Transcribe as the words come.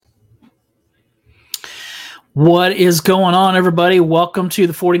What is going on, everybody? Welcome to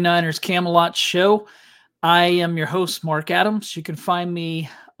the 49ers Camelot Show. I am your host, Mark Adams. You can find me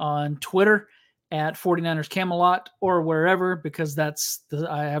on Twitter at 49ers Camelot or wherever, because I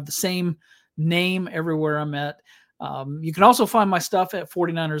have the same name everywhere I'm at. You can also find my stuff at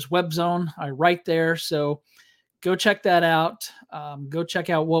 49ers Web Zone. I write there, so go check that out. Go check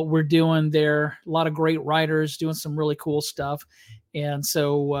out what we're doing there. A lot of great writers doing some really cool stuff, and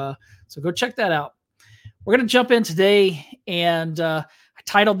so go check that out. We're going to jump in today, and I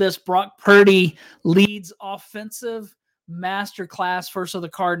titled this Brock Purdy Leads Offensive Masterclass versus the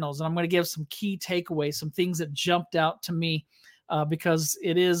Cardinals. And I'm going to give some key takeaways, some things that jumped out to me because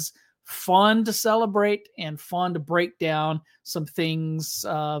it is fun to celebrate and fun to break down some things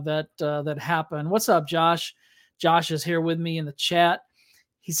that happen. What's up, Josh? Josh is here with me in the chat.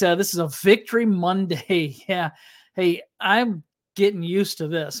 He said, this is a victory Monday. Yeah. Hey, I'm getting used to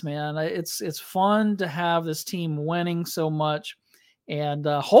this, man. It's fun to have this team winning so much. And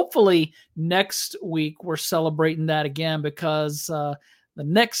hopefully next week we're celebrating that again, because the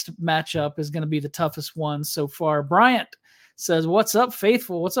next matchup is going to be the toughest one so far. Bryant says, what's up,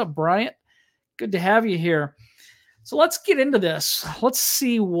 Faithful? What's up, Bryant? Good to have you here. So let's get into this. Let's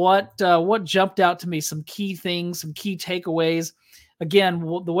see what jumped out to me, some key things, some key takeaways. Again,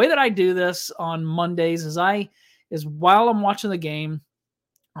 the way that I do this on Mondays is while I'm watching the game.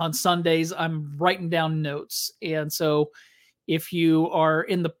 On Sundays, I'm writing down notes. And so if you are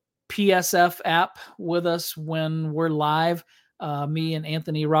in the PSF app with us when we're live, me and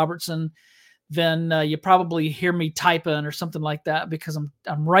Anthony Robertson, then you probably hear me typing or something like that, because I'm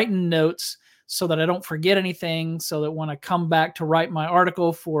writing notes so that I don't forget anything, so that when I come back to write my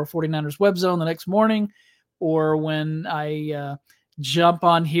article for 49ers Web Zone the next morning, or when I jump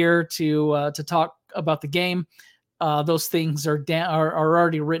on here to talk about the game, those things are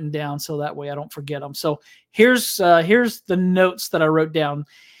already written down, so that way I don't forget them. So here's the notes that I wrote down.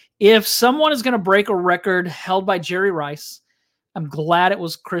 If someone is going to break a record held by Jerry Rice, I'm glad it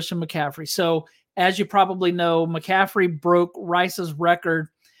was Christian McCaffrey. So as you probably know, McCaffrey broke Rice's record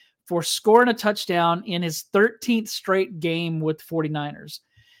for scoring a touchdown in his 13th straight game with the 49ers.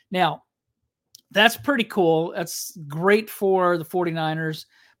 Now, that's pretty cool. That's great for the 49ers.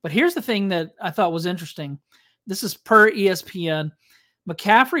 But here's the thing that I thought was interesting. This is per ESPN.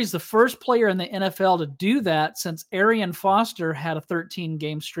 McCaffrey is the first player in the NFL to do that since Arian Foster had a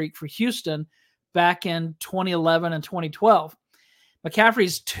 13-game streak for Houston back in 2011 and 2012.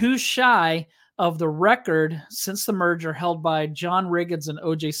 McCaffrey's too shy of the record since the merger held by John Riggins and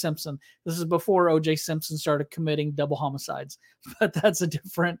O.J. Simpson. This is before O.J. Simpson started committing double homicides, but that's a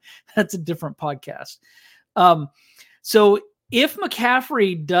different podcast. So if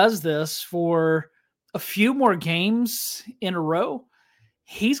McCaffrey does this for a few more games in a row,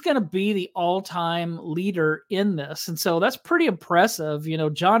 he's going to be the all-time leader in this. And so that's pretty impressive. You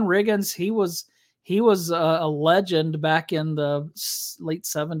know, John Riggins, he was a legend back in the late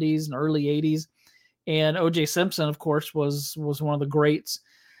 70s and early 80s. And O.J. Simpson, of course, was one of the greats.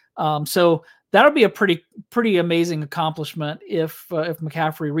 So that'll be a pretty amazing accomplishment if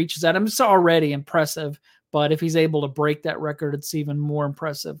McCaffrey reaches that. I mean, it's already impressive, but if he's able to break that record, it's even more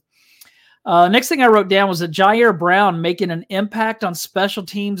impressive. Next thing I wrote down was that Jair Brown making an impact on special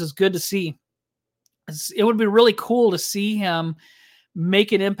teams is good to see. It would be really cool to see him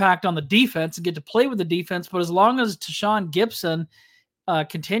make an impact on the defense and get to play with the defense. But as long as Tashawn Gibson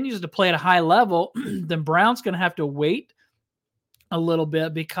continues to play at a high level, then Brown's going to have to wait a little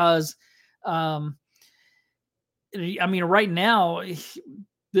bit, because, I mean, right now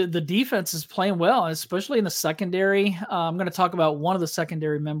the defense is playing well, especially in the secondary. I'm going to talk about one of the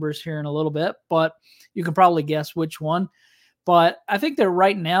secondary members here in a little bit, but you can probably guess which one. But I think that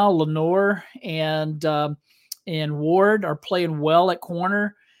right now Lenore and Ward are playing well at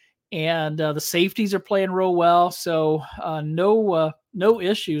corner, and the safeties are playing real well. So no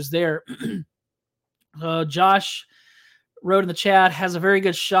issues there. Josh wrote in the chat, has a very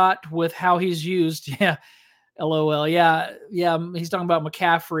good shot with how he's used. Yeah. LOL. Yeah. He's talking about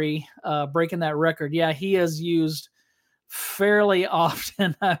McCaffrey breaking that record. Yeah, he is used fairly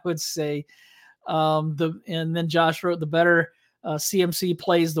often, I would say. And then Josh wrote, the better CMC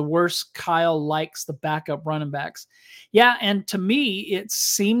plays, the worse Kyle likes the backup running backs. Yeah, and to me, it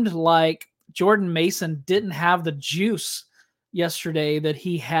seemed like Jordan Mason didn't have the juice yesterday that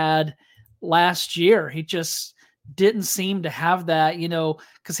he had last year. He just didn't seem to have that,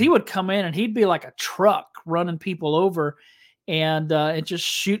 because he would come in and he'd be like a truck running people over and just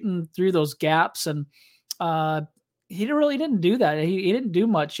shooting through those gaps. And he really didn't do that. He didn't do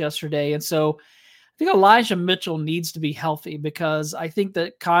much yesterday. And so I think Elijah Mitchell needs to be healthy, because I think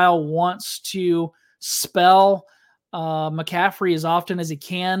that Kyle wants to spell McCaffrey as often as he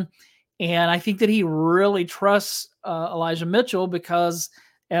can. And I think that he really trusts Elijah Mitchell because,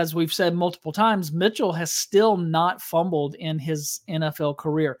 as we've said multiple times, Mitchell has still not fumbled in his NFL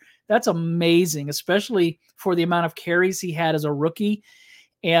career. That's amazing, especially for the amount of carries he had as a rookie.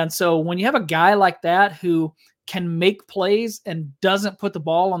 And so when you have a guy like that who can make plays and doesn't put the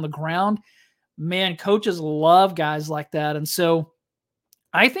ball on the ground, man, coaches love guys like that. And so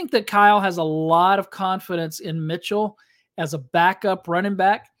I think that Kyle has a lot of confidence in Mitchell as a backup running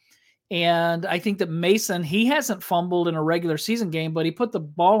back. And I think that Mason, he hasn't fumbled in a regular season game, but he put the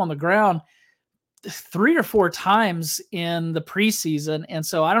ball on the ground 3 or 4 times in the preseason. And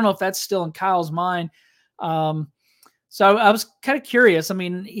so I don't know if that's still in Kyle's mind. So I was kind of curious. I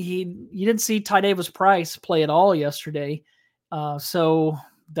mean, you didn't see Ty Davis Price play at all yesterday. So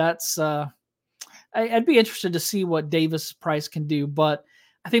that's I'd be interested to see what Davis Price can do. But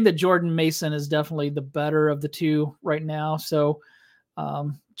I think that Jordan Mason is definitely the better of the two right now. So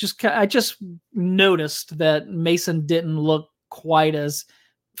I just noticed that Mason didn't look quite as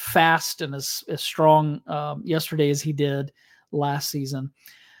fast and as strong yesterday as he did last season.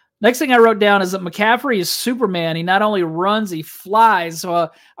 Next thing I wrote down is that McCaffrey is Superman. He not only runs, he flies. So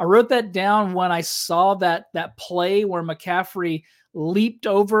I wrote that down when I saw that play where McCaffrey leaped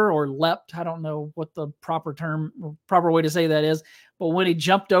over or leapt. I don't know what the proper way to say that is. But when he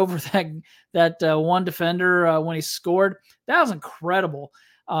jumped over that one defender when he scored, that was incredible.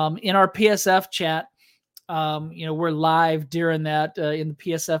 In our PSF chat, we're live during that in the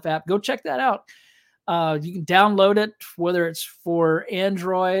PSF app. Go check that out. You can download it, whether it's for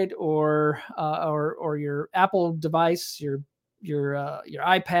Android or your Apple device, your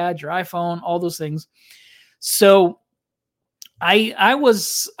iPad, your iPhone, all those things. So I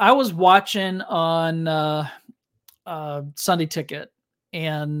was watching on Sunday Ticket,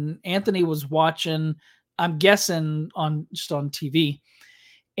 and Anthony was watching, I'm guessing on TV.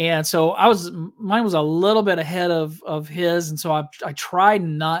 And so mine was a little bit ahead of his. And so I tried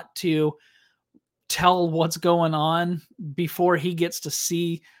not to tell what's going on before he gets to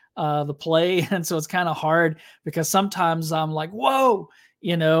see the play. And so it's kind of hard because sometimes I'm like, whoa,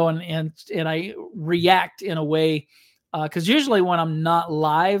 and I react in a way. Cause usually when I'm not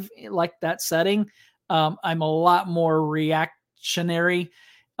live like that setting, I'm a lot more reactionary.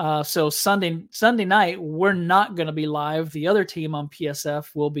 So Sunday night, we're not going to be live. The other team on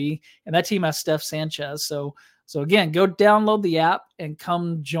PSF will be, and that team has Steph Sanchez. So again, go download the app and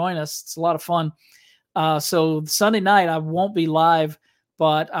come join us. It's a lot of fun. So Sunday night, I won't be live,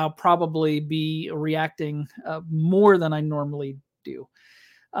 but I'll probably be reacting more than I normally do.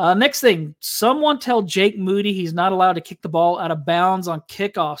 Next thing, someone tell Jake Moody he's not allowed to kick the ball out of bounds on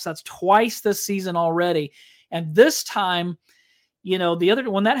kickoffs. That's twice this season already. And this time,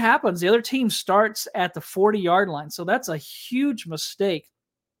 when that happens, the other team starts at the 40-yard line. So that's a huge mistake.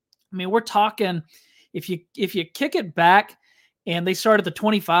 I mean, we're talking if you kick it back and they start at the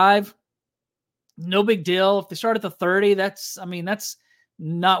 25, no big deal. If they start at the 30, that's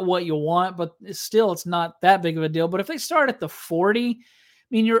not what you want, but it's not that big of a deal. But if they start at the 40,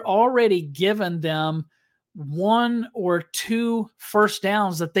 you're already giving them 1 or 2 first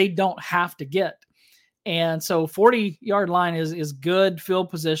downs that they don't have to get. And so 40-yard line is good field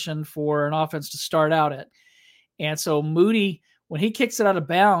position for an offense to start out at. And so Moody, when he kicks it out of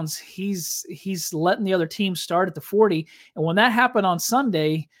bounds, he's letting the other team start at the 40. And when that happened on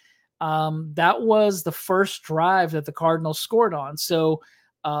Sunday, that was the first drive that the Cardinals scored on. So,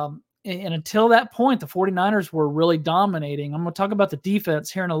 and until that point, the 49ers were really dominating. I'm going to talk about the defense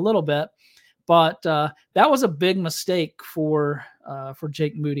here in a little bit, but that was a big mistake for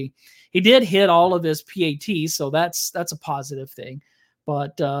Jake Moody. He did hit all of his PATs, so that's a positive thing,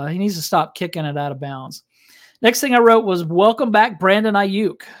 but he needs to stop kicking it out of bounds. Next thing I wrote was welcome back Brandon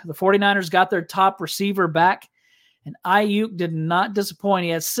Ayuk. The 49ers got their top receiver back, and Ayuk did not disappoint.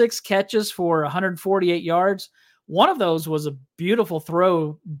 He had 6 catches for 148 yards. One of those was a beautiful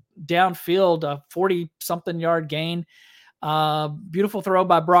throw downfield, a 40-something yard gain. Beautiful throw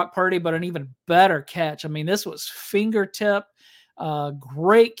by Brock Purdy, but an even better catch. This was fingertip,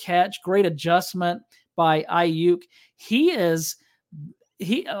 great catch, great adjustment by Ayuk. He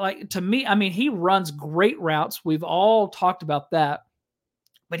runs great routes. We've all talked about that,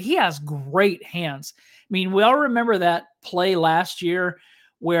 but he has great hands. We all remember that play last year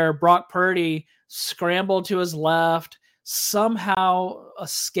where Brock Purdy scrambled to his left, somehow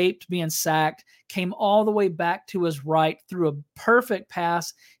escaped being sacked, came all the way back to his right, threw a perfect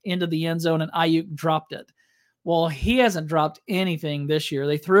pass into the end zone, and Ayuk dropped it. Well, he hasn't dropped anything this year.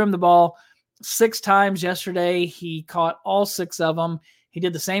 They threw him the ball 6 times yesterday. He caught all 6 of them. He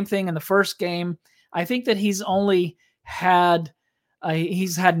did the same thing in the first game. I think that he's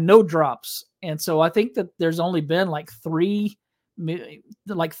had no drops. And so I think that there's only been like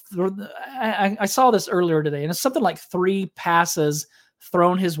I saw this earlier today, and it's something like 3 passes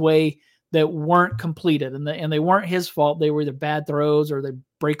thrown his way that weren't completed, and they weren't his fault. They were either bad throws or they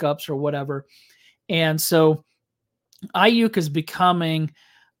breakups or whatever. And so Ayuk is becoming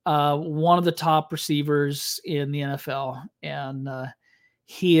one of the top receivers in the NFL, and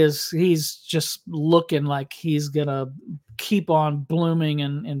he's just looking like he's gonna keep on blooming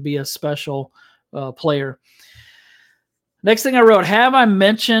and be a special player. Next thing I wrote, have I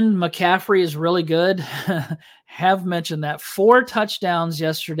mentioned McCaffrey is really good? Have mentioned that. 4 touchdowns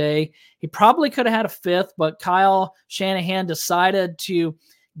yesterday. He probably could have had a 5th, but Kyle Shanahan decided to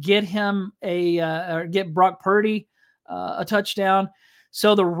get him get Brock Purdy a touchdown.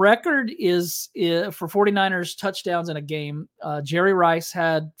 So the record is for 49ers touchdowns in a game. Jerry Rice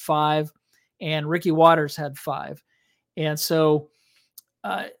had 5 and Ricky Waters had 5. And so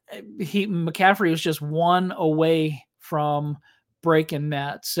McCaffrey was just 1 away from breaking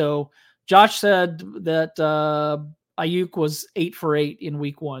that. So Josh said that Ayuk was 8 for 8 in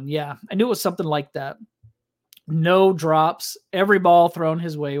week 1. Yeah, I knew it was something like that. No drops. Every ball thrown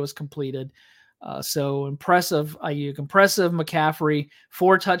his way was completed. So impressive Ayuk, impressive McCaffrey.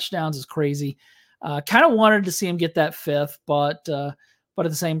 4 touchdowns is crazy. Kind of wanted to see him get that 5th, but at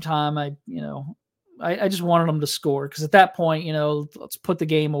the same time, I just wanted him to score, because at that point, let's put the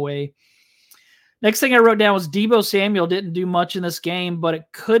game away. Next thing I wrote down was Deebo Samuel didn't do much in this game, but it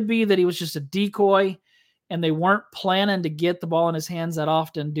could be that he was just a decoy and they weren't planning to get the ball in his hands that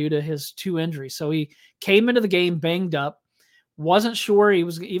often due to his 2 injuries. So he came into the game banged up, wasn't sure he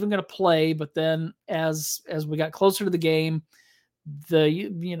was even going to play, but then as we got closer to the game,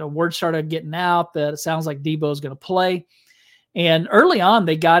 the word started getting out that it sounds like Deebo's going to play. And early on,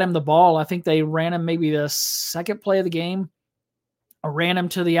 they got him the ball. I think they ran him maybe the 2nd play of the game. I ran him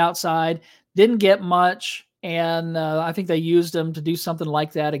to the outside, didn't get much, and I think they used him to do something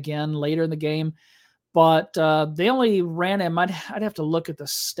like that again later in the game. But they only ran him. I'd have to look at the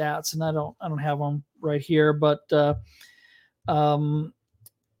stats, and I don't have them right here. But I'll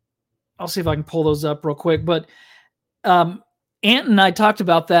see if I can pull those up real quick. But Ant and I talked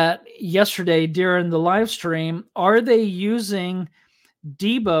about that yesterday during the live stream. Are they using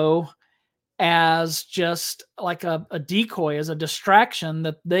Deebo as just like a decoy, as a distraction,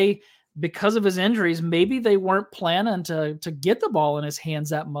 that because of his injuries, maybe they weren't planning to get the ball in his hands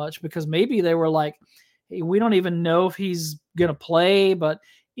that much, because maybe they were like, hey, we don't even know if he's going to play, but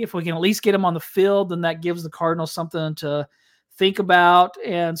if we can at least get him on the field, then that gives the Cardinals something to think about.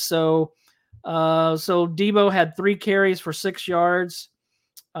 And so Deebo had 3 carries for 6 yards.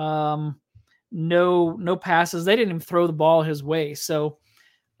 No passes. They didn't even throw the ball his way. So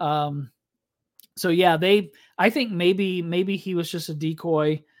yeah, I think maybe he was just a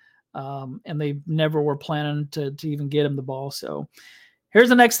decoy, and they never were planning to even get him the ball. So here's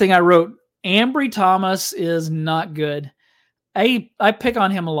the next thing I wrote. Ambry Thomas is not good. I pick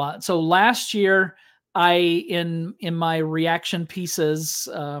on him a lot. So last year, in my reaction pieces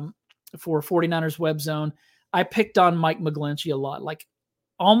for 49ers Web Zone, I picked on Mike McGlinchey a lot. Like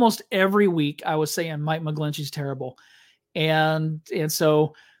almost every week, I was saying Mike McGlinchey's terrible, and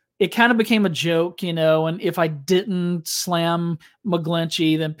so it kind of became a joke, and if I didn't slam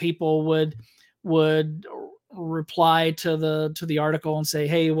McGlinchey, then people would reply to the article and say,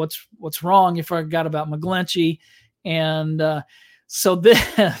 hey, what's wrong? You forgot about McGlinchey. And so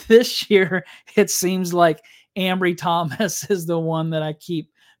this year, it seems like Ambry Thomas is the one that I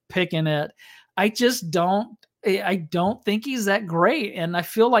keep picking at. I don't think he's that great. And I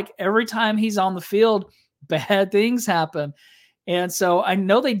feel like every time he's on the field, bad things happen. And so I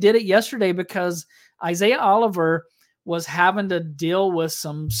know they did it yesterday because Isaiah Oliver was having to deal with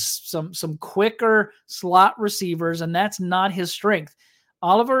some quicker slot receivers, and that's not his strength.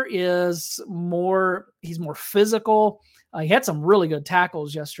 Oliver he's more physical. He had some really good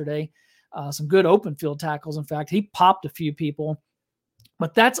tackles yesterday, some good open field tackles. In fact, he popped a few people,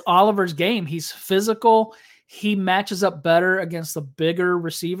 but that's Oliver's game. He's physical. He matches up better against the bigger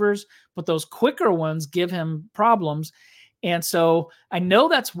receivers, but those quicker ones give him problems. And so I know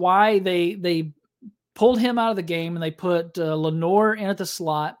that's why they pulled him out of the game and they put Lenore in at the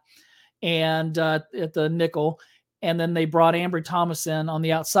slot and at the nickel. And then they brought Ambry Thomas in on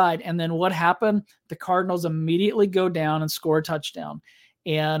the outside. And then what happened? The Cardinals immediately go down and score a touchdown.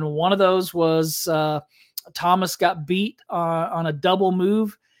 And one of those was Thomas got beat on a double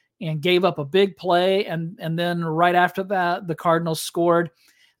move and gave up a big play. And then right after that, the Cardinals scored.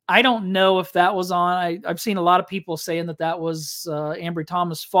 I don't know if that was on. I've seen a lot of people saying that was Ambry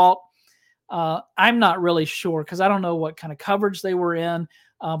Thomas' fault. I'm not really sure because I don't know what kind of coverage they were in,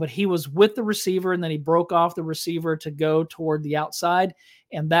 but he was with the receiver and then he broke off the receiver to go toward the outside,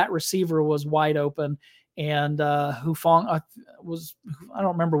 and that receiver was wide open. And Hufang was, I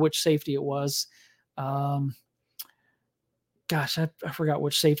don't remember which safety it was. Gosh, I forgot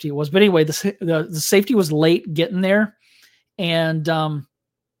which safety it was, but anyway, the safety was late getting there, and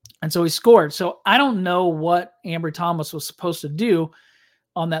so he scored. So I don't know what Ambry Thomas was supposed to do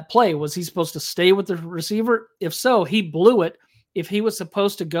on that play. Was he supposed to stay with the receiver? If so, he blew it. If he was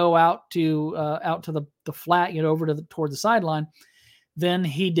supposed to go out to the flat, over to toward the sideline, then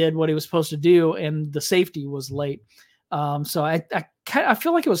he did what he was supposed to do, and the safety was late. So I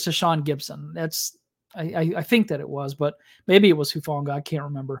feel like it was Tashawn Gibson. I think that it was, but maybe it was Hufanga. I can't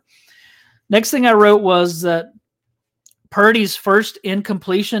remember. Next thing I wrote was that Purdy's first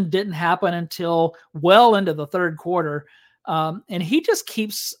incompletion didn't happen until well into the third quarter. And he just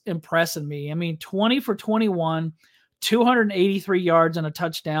keeps impressing me. I mean, 20 for 21, 283 yards and a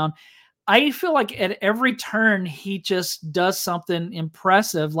touchdown. I feel like at every turn, he just does something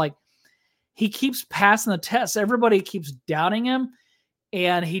impressive. Like, he keeps passing the test. Everybody keeps doubting him,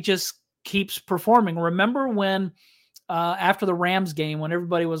 and he just keeps performing. Remember when after the Rams game, when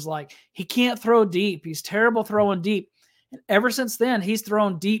everybody was like, he can't throw deep. He's terrible throwing deep. And ever since then, he's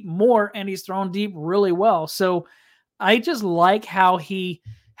thrown deep more, and he's thrown deep really well. So I just like how he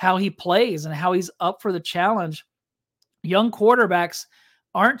plays and how he's up for the challenge. Young quarterbacks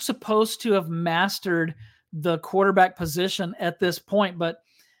aren't supposed to have mastered the quarterback position at this point, but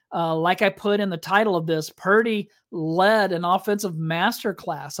like I put in the title of this, Purdy led an offensive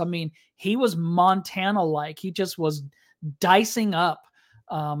masterclass. I mean, he was Montana-like. He just was dicing up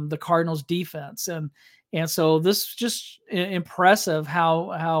the Cardinals defense. And so this is just impressive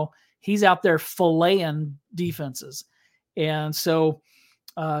how he's out there filleting defenses. And so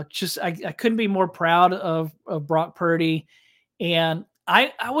I couldn't be more proud of Brock Purdy. And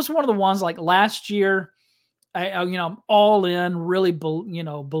I was one of the ones, like last year, I'm all in, really,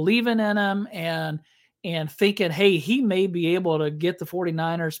 believing in him and thinking, hey, he may be able to get the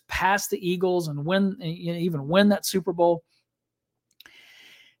 49ers past the Eagles and even win that Super Bowl.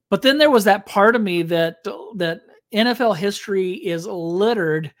 But then there was that part of me that NFL history is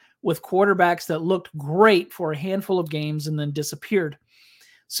littered with quarterbacks that looked great for a handful of games and then disappeared.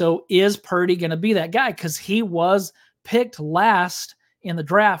 So is Purdy going to be that guy? Because he was picked last in the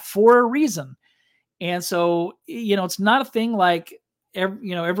draft for a reason. And so, it's not a thing like,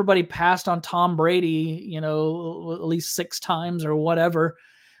 everybody passed on Tom Brady, at least 6 times or whatever.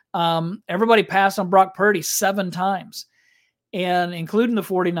 Everybody passed on Brock Purdy 7 times, and including the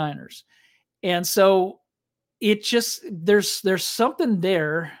 49ers. And so it just, there's something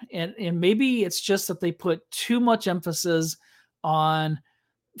there. And maybe it's just that they put too much emphasis on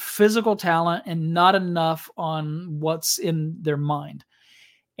physical talent and not enough on what's in their mind.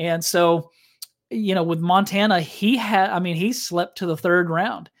 And so, with Montana, he slipped to the 3rd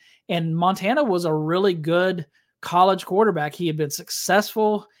round, and Montana was a really good college quarterback. He had been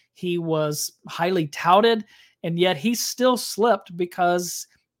successful. He was highly touted, and yet he still slipped because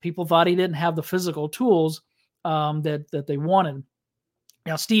people thought he didn't have the physical tools that they wanted.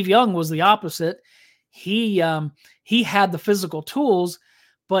 Now, Steve Young was the opposite. He had the physical tools,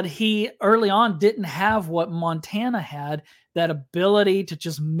 but he early on didn't have what Montana had, that ability to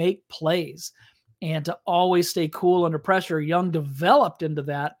just make plays and to always stay cool under pressure. Young developed into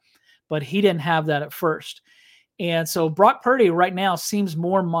that, but he didn't have that at first. And so Brock Purdy right now seems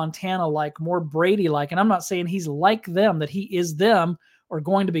more Montana-like, more Brady-like. And I'm not saying he's like them, that he is them or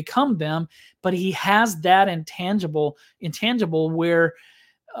going to become them, but he has that intangible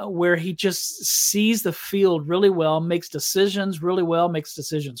where he just sees the field really well, makes decisions really well, makes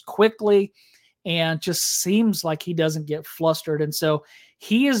decisions quickly, and just seems like he doesn't get flustered. And so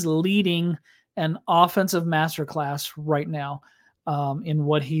he is leading an offensive masterclass right now in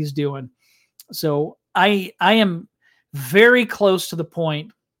what he's doing. So I am very close to the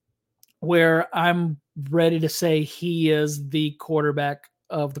point where I'm ready to say he is the quarterback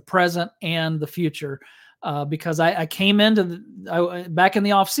of the present and the future, because I came into back in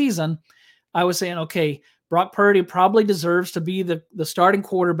the off season, I was saying, okay, Brock Purdy probably deserves to be the starting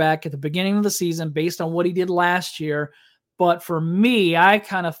quarterback at the beginning of the season based on what he did last year. But for me, I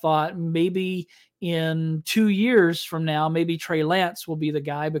kind of thought maybe in 2 years from now, maybe Trey Lance will be the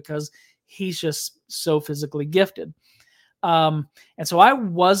guy because he's just so physically gifted. And so I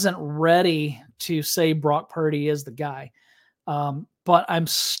wasn't ready to say Brock Purdy is the guy. But I'm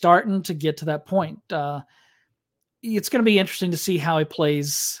starting to get to that point. It's going to be interesting to see how he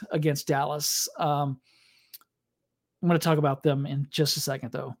plays against Dallas. I'm going to talk about them in just a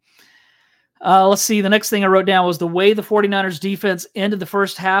second, though. Let's see. The next thing I wrote down was the way the 49ers defense ended the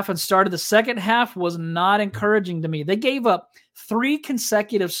first half and started the second half was not encouraging to me. They gave up 3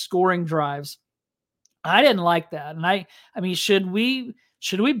 consecutive scoring drives. I didn't like that. And I mean, should we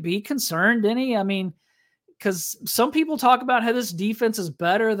be concerned any? I mean, because some people talk about how this defense is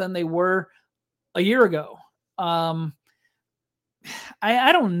better than they were a year ago. I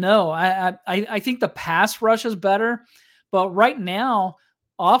don't know. I think the pass rush is better, but right now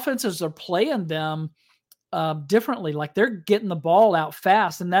offenses are playing them differently. Like they're getting the ball out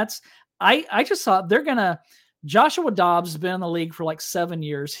fast, and I just thought they're gonna. Joshua Dobbs has been in the league for like 7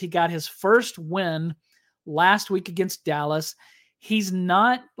 years. He got his first win last week against Dallas. He's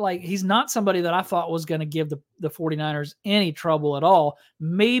not somebody that I thought was going to give the 49ers any trouble at all.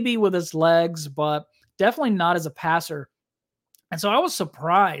 Maybe with his legs, but definitely not as a passer. And so I was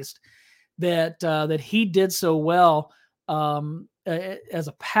surprised that he did so well as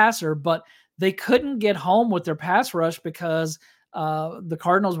a passer, but they couldn't get home with their pass rush because the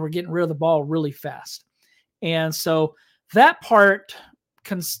Cardinals were getting rid of the ball really fast. And so that part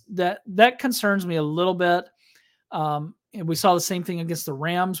that concerns me a little bit. And we saw the same thing against the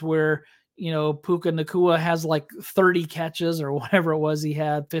Rams where, Puka Nacua has like 30 catches or whatever it was. He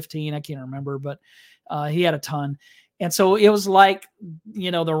had 15. I can't remember, but he had a ton. And so it was like,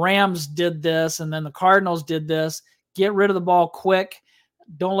 the Rams did this and then the Cardinals did this. Get rid of the ball quick.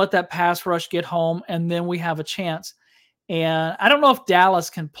 Don't let that pass rush get home. And then we have a chance. And I don't know if Dallas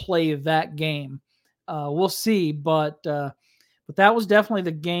can play that game. We'll see. But that was definitely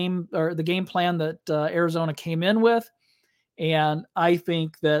the game plan that Arizona came in with. And I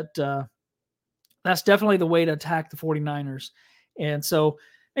think that that's definitely the way to attack the 49ers. And so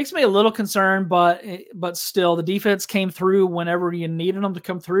makes me a little concerned, but still the defense came through whenever you needed them to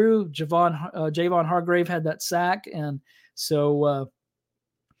come through. Javon Hargrave had that sack. And so,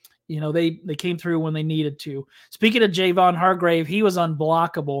 they came through when they needed to. Speaking of Javon Hargrave, he was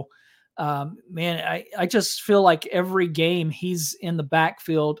unblockable. Man, I just feel like every game he's in the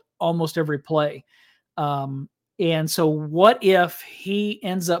backfield almost every play. And so what if he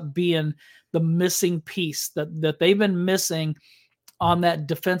ends up being the missing piece that they've been missing on that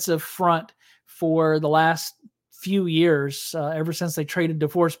defensive front for the last few years, ever since they traded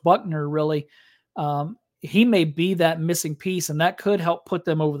DeForest Buckner, really. He may be that missing piece, and that could help put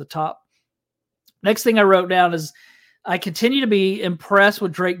them over the top. Next thing I wrote down is I continue to be impressed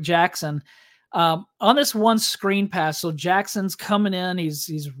with Drake Jackson on this one screen pass. So Jackson's coming in,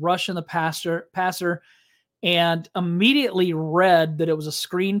 he's rushing the passer, and immediately read that it was a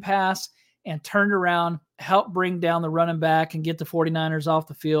screen pass and turned around, helped bring down the running back and get the 49ers off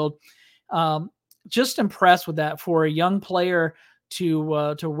the field. Just impressed with that for a young player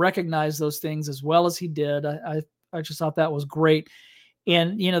to recognize those things as well as he did. I just thought that was great.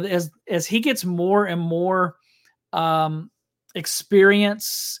 And, as he gets more and more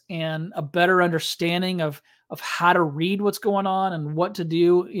experience and a better understanding of how to read what's going on and what to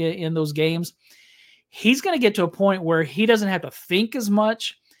do in those games, he's going to get to a point where he doesn't have to think as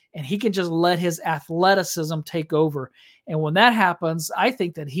much and he can just let his athleticism take over. And when that happens, I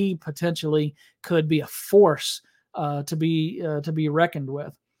think that he potentially could be a force to be reckoned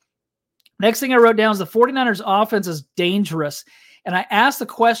with. Next thing I wrote down is the 49ers offense is dangerous. And I asked the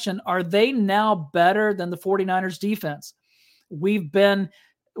question, are they now better than the 49ers defense?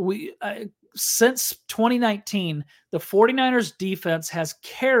 Since 2019, the 49ers defense has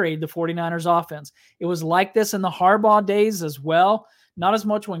carried the 49ers offense. It was like this in the Harbaugh days as well. Not as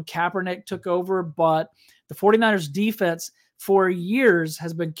much when Kaepernick took over, but the 49ers defense for years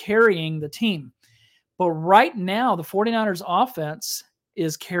has been carrying the team. But right now, the 49ers offense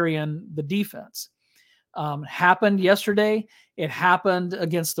is carrying the defense. Happened yesterday. It happened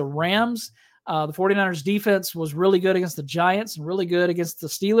against the Rams. The 49ers defense was really good against the Giants and really good against the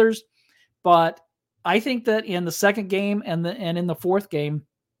Steelers. But I think that in the second game and in the fourth game,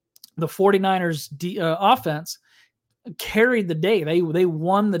 the 49ers offense carried the day. They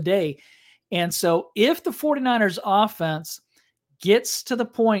won the day. And so if the 49ers offense gets to the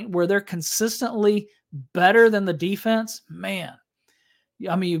point where they're consistently better than the defense, man,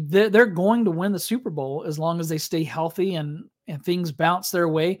 I mean, they're going to win the Super Bowl as long as they stay healthy and things bounce their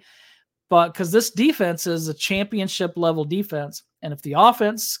way. But because this defense is a championship level defense. And if the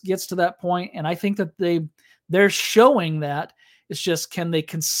offense gets to that point, and I think that they're showing that, it's just, can they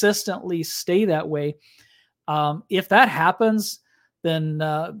consistently stay that way? If that happens, then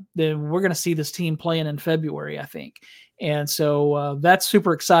we're going to see this team playing in February, I think. And so that's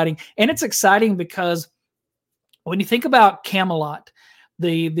super exciting. And it's exciting because when you think about Camelot,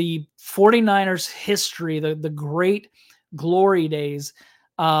 the 49ers history, the great glory days,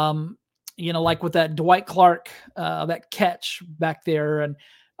 like with that Dwight Clark, that catch back there and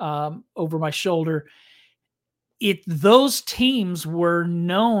over my shoulder. Those teams were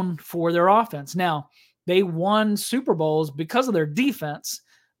known for their offense. Now, they won Super Bowls because of their defense.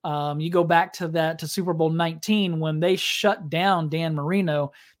 You go back to Super Bowl 19 when they shut down Dan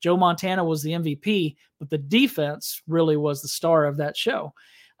Marino. Joe Montana was the MVP, but the defense really was the star of that show.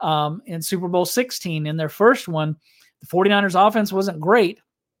 In Super Bowl 16, in their first one, the 49ers offense wasn't great.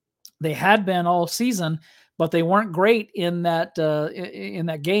 They had been all season, but they weren't great in that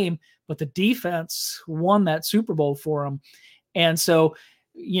game. But the defense won that Super Bowl for them. And so,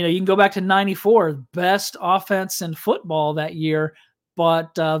 you can go back to 94, best offense in football that year,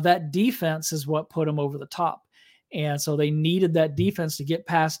 but that defense is what put them over the top. And so they needed that defense to get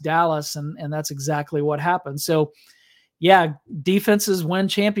past Dallas, and that's exactly what happened. So, yeah, defenses win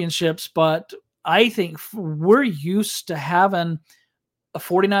championships, but I think we're used to having a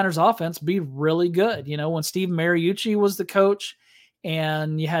 49ers offense be really good. When Steve Mariucci was the coach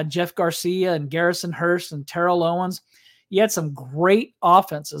and you had Jeff Garcia and Garrison Hurst and Terrell Owens, you had some great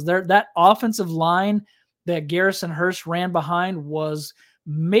offenses there. That offensive line that Garrison Hurst ran behind was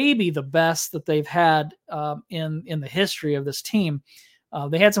maybe the best that they've had in the history of this team.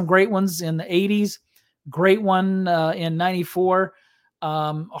 They had some great ones in the 80s, great one in 94.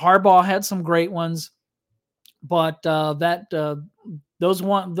 Harbaugh had some great ones, but those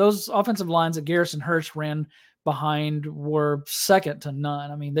offensive lines that Garrison Hurst ran behind were second to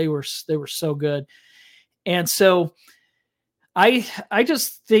none. I mean, they were so good. And so I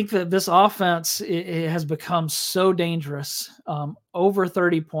just think that this offense it has become so dangerous. Over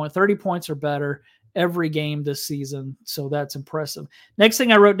 30 points or better every game this season. So that's impressive. Next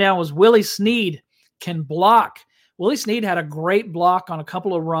thing I wrote down was Willie Snead can block. Willie Snead had a great block on a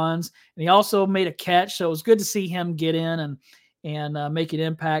couple of runs, and he also made a catch. So it was good to see him get in and make an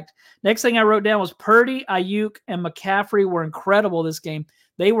impact. Next thing I wrote down was Purdy, Ayuk, and McCaffrey were incredible this game.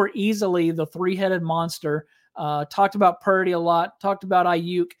 They were easily the three-headed monster. Talked about Purdy a lot, talked about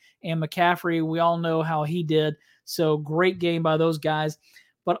Ayuk and McCaffrey. We all know how he did. So great game by those guys.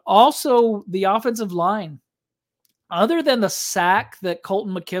 But also the offensive line. Other than the sack that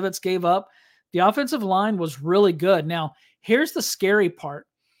Colton McKivitz gave up, the offensive line was really good. Now, here's the scary part.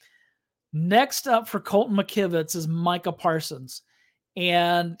 Next up for Colton McKivitz is Micah Parsons.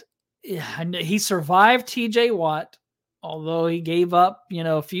 And he survived TJ Watt, although he gave up,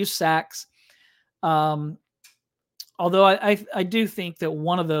 a few sacks. Although I do think that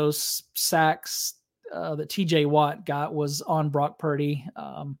one of those sacks that TJ Watt got was on Brock Purdy.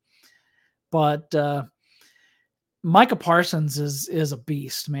 But Micah Parsons is a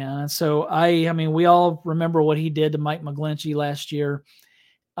beast, man. And so I mean, we all remember what he did to Mike McGlinchey last year.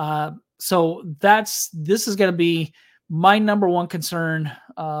 So this is going to be my number one concern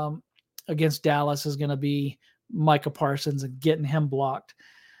against Dallas is going to be Micah Parsons and getting him blocked.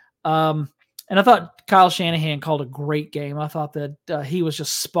 And I thought Kyle Shanahan called a great game. I thought that he was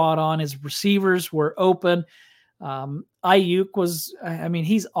just spot on. His receivers were open. Ayuk was,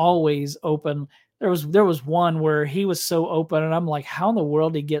 he's always open. There was one where he was so open, and I'm like, how in the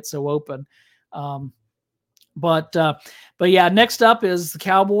world did he get so open? But yeah, next up is the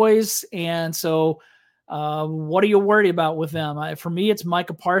Cowboys. And so what are you worried about with them? For me, it's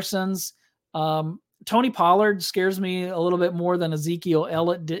Micah Parsons. Tony Pollard scares me a little bit more than Ezekiel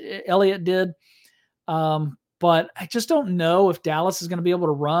Elliott did. But I just don't know if Dallas is going to be able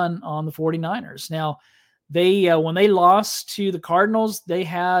to run on the 49ers. Now, when they lost to the Cardinals, they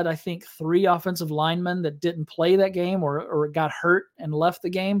had, I think, 3 offensive linemen that didn't play that game or got hurt and left the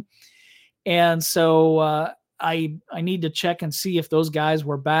game. And so I need to check and see if those guys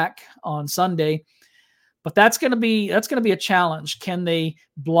were back on Sunday. But that's going to be a challenge. Can they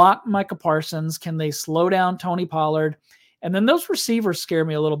block Micah Parsons? Can they slow down Tony Pollard? And then those receivers scare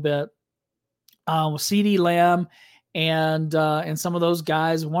me a little bit. With CeeDee Lamb and some of those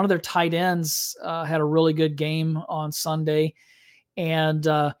guys. One of their tight ends had a really good game on Sunday, and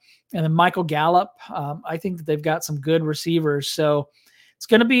then Michael Gallup. I think that they've got some good receivers. So it's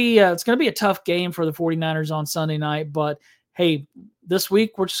going to be a tough game for the 49ers on Sunday night. But hey, this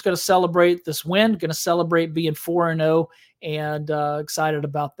week we're just going to celebrate this win. Going to celebrate being 4-0, and excited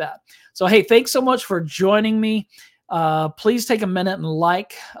about that. So hey, thanks so much for joining me. Please take a minute and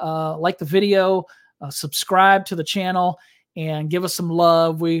like the video, subscribe to the channel, and give us some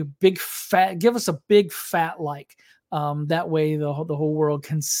love. Give us a big fat like. That way the whole world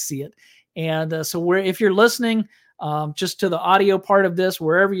can see it. And if you're listening just to the audio part of this,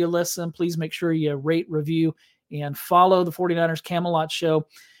 wherever you listen, please make sure you rate, review, and follow the 49ers Camelot Show.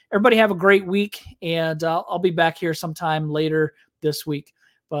 Everybody have a great week, and I'll be back here sometime later this week.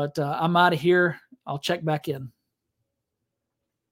 But I'm out of here. I'll check back in.